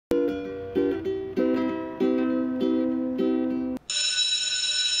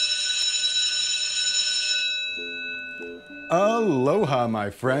Aloha, my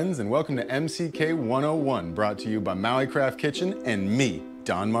friends, and welcome to MCK101, brought to you by Maui Craft Kitchen and me,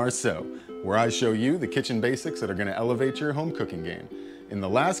 Don Marceau, where I show you the kitchen basics that are going to elevate your home cooking game. In the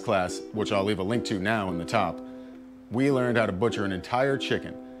last class, which I'll leave a link to now in the top, we learned how to butcher an entire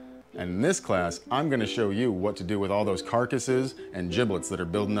chicken. And in this class, I'm going to show you what to do with all those carcasses and giblets that are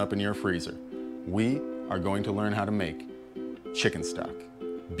building up in your freezer. We are going to learn how to make chicken stock.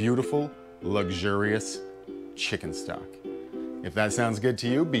 Beautiful, luxurious chicken stock. If that sounds good to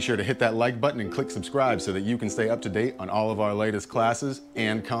you, be sure to hit that like button and click subscribe so that you can stay up to date on all of our latest classes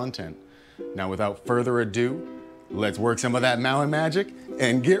and content. Now, without further ado, let's work some of that Maui magic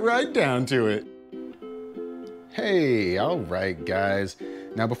and get right down to it. Hey, all right, guys.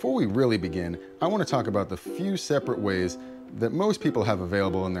 Now, before we really begin, I want to talk about the few separate ways that most people have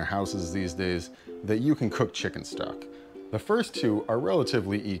available in their houses these days that you can cook chicken stock. The first two are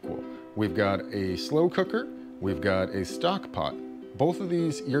relatively equal. We've got a slow cooker, we've got a stock pot. Both of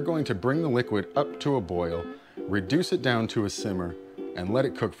these, you're going to bring the liquid up to a boil, reduce it down to a simmer, and let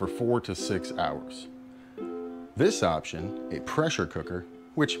it cook for 4 to 6 hours. This option, a pressure cooker,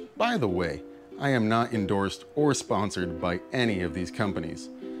 which, by the way, I am not endorsed or sponsored by any of these companies.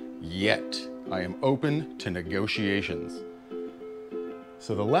 Yet, I am open to negotiations.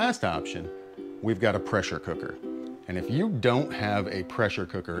 So the last option, we've got a pressure cooker. And if you don't have a pressure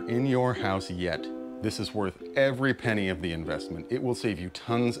cooker in your house yet, this is worth every penny of the investment. It will save you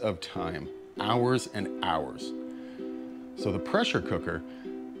tons of time, hours and hours. So the pressure cooker,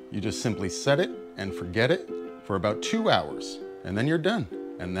 you just simply set it and forget it for about 2 hours, and then you're done,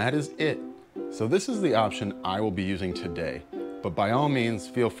 and that is it. So this is the option I will be using today, but by all means,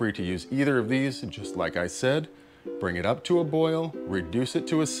 feel free to use either of these, just like I said. Bring it up to a boil, reduce it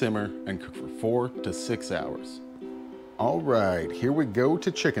to a simmer, and cook for 4 to 6 hours. All right, here we go to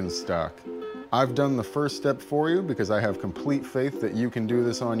chicken stock. I've done the first step for you because I have complete faith that you can do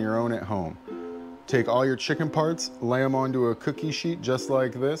this on your own at home. Take all your chicken parts, lay them onto a cookie sheet just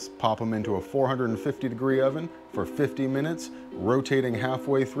like this, pop them into a 450-degree oven for 50 minutes, rotating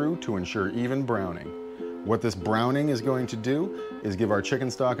halfway through to ensure even browning. What this browning is going to do is give our chicken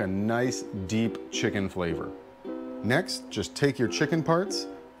stock a nice, deep chicken flavor. Next, just take your chicken parts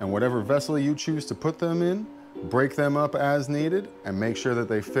and whatever vessel you choose to put them in, break them up as needed, and make sure that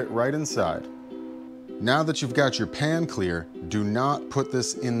they fit right inside. Now that you've got your pan clear, do not put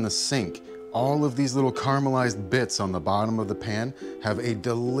this in the sink. All of these little caramelized bits on the bottom of the pan have a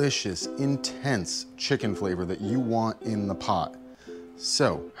delicious, intense chicken flavor that you want in the pot.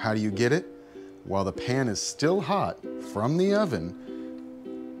 So, how do you get it? While the pan is still hot from the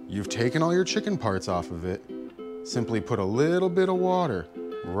oven, you've taken all your chicken parts off of it, simply put a little bit of water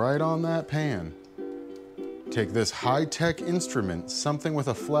right on that pan. Take this high-tech instrument, something with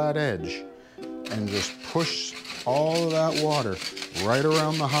a flat edge, and just push all of that water right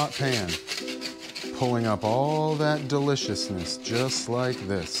around the hot pan, pulling up all that deliciousness just like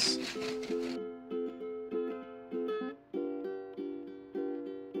this.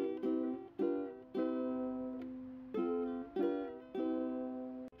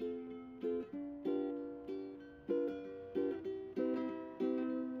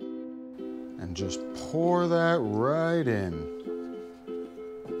 And just pour that right in.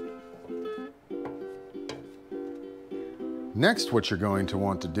 Next, what you're going to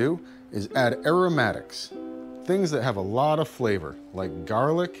want to do is add aromatics, things that have a lot of flavor, like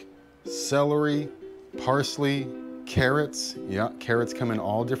garlic, celery, parsley, carrots. Yeah, carrots come in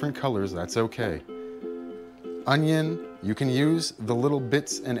all different colors, that's okay. Onion, you can use the little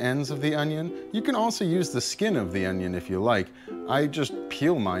bits and ends of the onion. You can also use the skin of the onion if you like. I just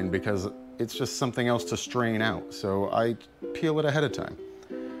peel mine because it's just something else to strain out, so I peel it ahead of time.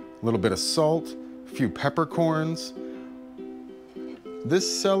 A little bit of salt, a few peppercorns.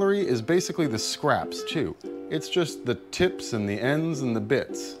 This celery is basically the scraps too. It's just the tips and the ends and the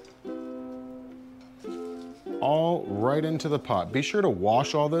bits. All right into the pot. Be sure to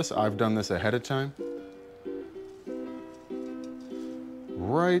wash all this. I've done this ahead of time.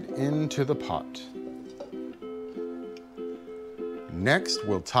 Right into the pot. Next,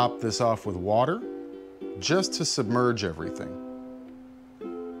 we'll top this off with water just to submerge everything.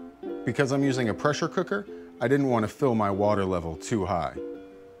 Because I'm using a pressure cooker, I didn't want to fill my water level too high.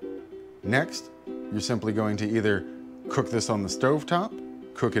 Next, you're simply going to either cook this on the stovetop,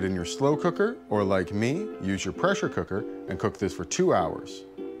 cook it in your slow cooker, or like me, use your pressure cooker and cook this for 2 hours.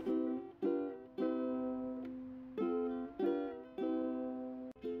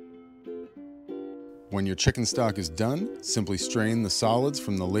 When your chicken stock is done, simply strain the solids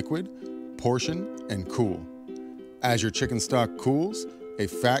from the liquid, portion, and cool. As your chicken stock cools, A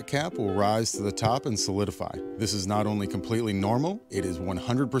fat cap will rise to the top and solidify. This is not only completely normal, it is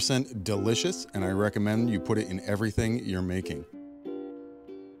 100% delicious, and I recommend you put it in everything you're making.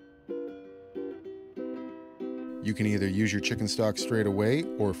 You can either use your chicken stock straight away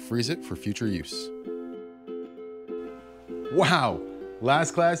or freeze it for future use. Wow!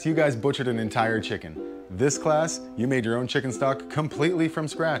 Last class, you guys butchered an entire chicken. This class, you made your own chicken stock completely from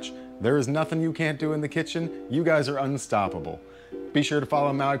scratch. There is nothing you can't do in the kitchen. You guys are unstoppable. Be sure to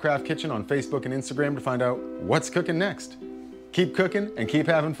follow Maui Craft Kitchen on Facebook and Instagram to find out what's cooking next. Keep cooking and keep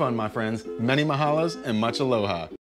having fun, my friends. Many mahalos and much aloha.